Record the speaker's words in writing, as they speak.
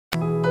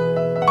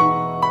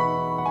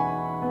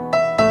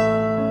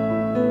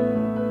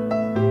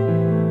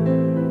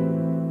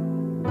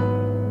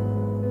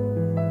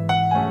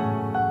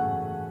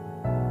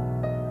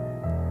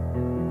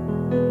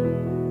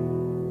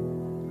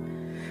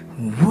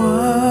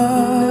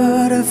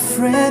What a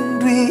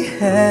friend we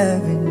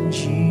have in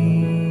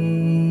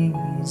Jesus.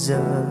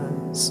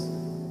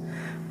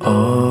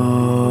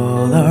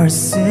 All our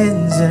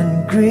sins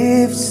and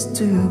griefs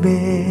to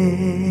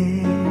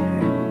bear.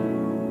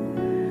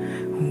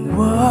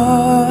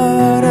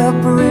 What a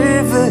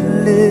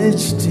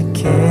privilege to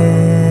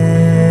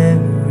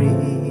carry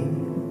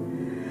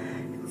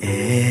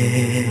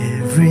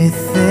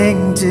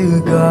everything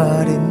to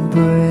God in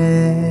prayer.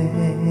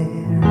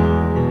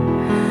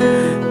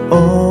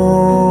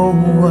 Oh,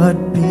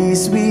 what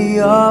peace we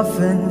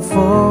often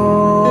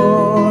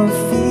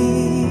forfeit.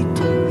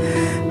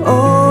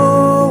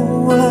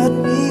 Oh, what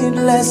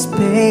needless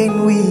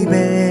pain we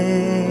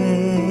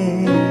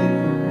bear.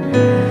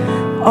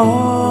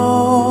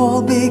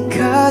 All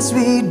because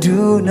we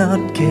do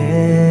not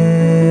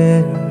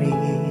carry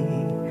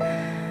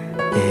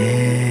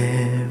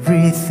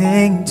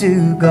everything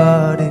to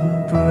God in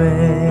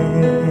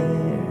prayer.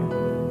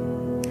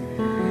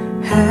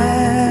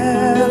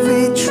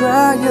 Heavy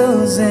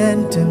trials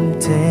and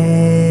temptations,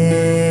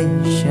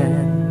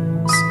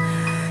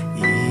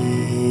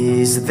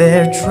 is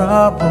there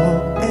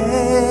trouble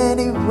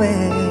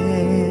anywhere?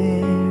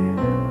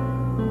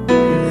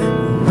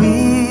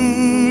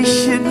 We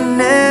should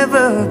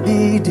never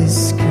be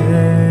discouraged.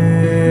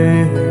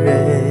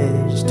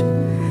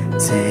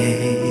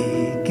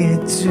 Take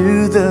it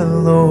to the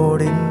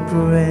Lord in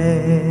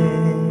prayer.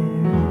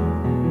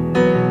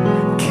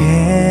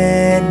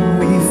 Can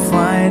we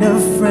find a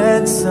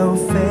friend so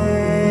faithful,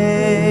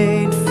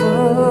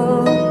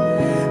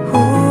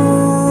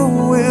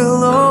 who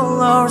will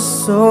all our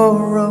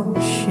sorrow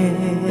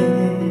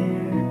share?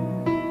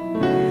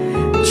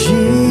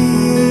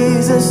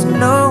 Jesus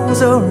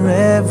knows our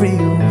every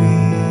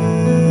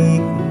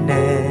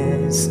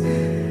weakness.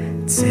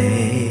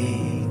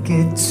 Take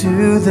it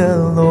to the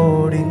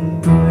Lord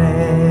in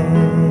prayer.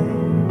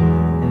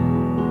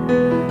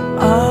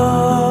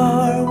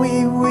 Are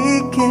we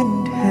weak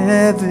and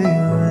heavy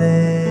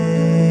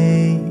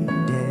laden,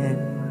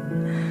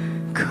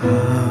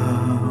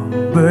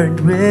 covered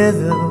with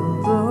a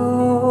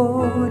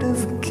load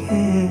of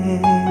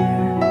care?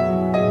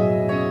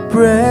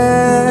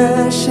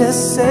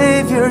 Precious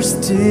Savior,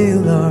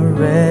 still our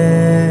refuge.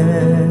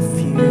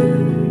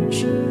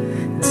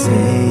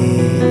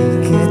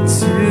 Take it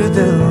to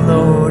the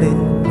Lord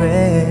in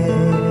prayer.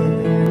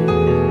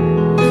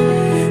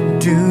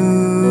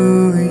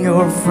 Do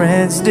your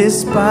friends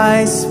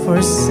despise,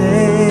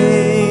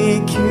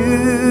 forsake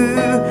you?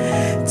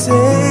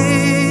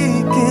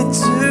 Take it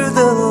to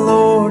the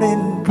Lord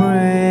in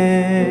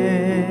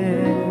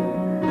prayer.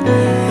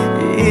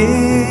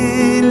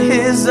 In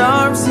His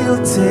arms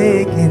He'll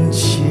take and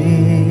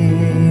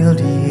shield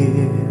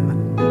you.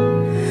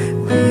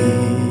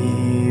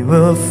 We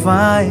will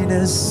find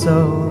a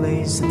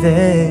solace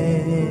there.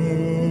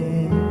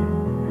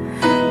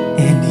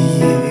 In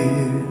you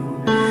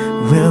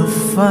we'll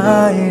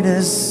find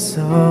a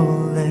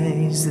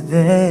solace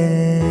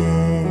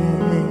there.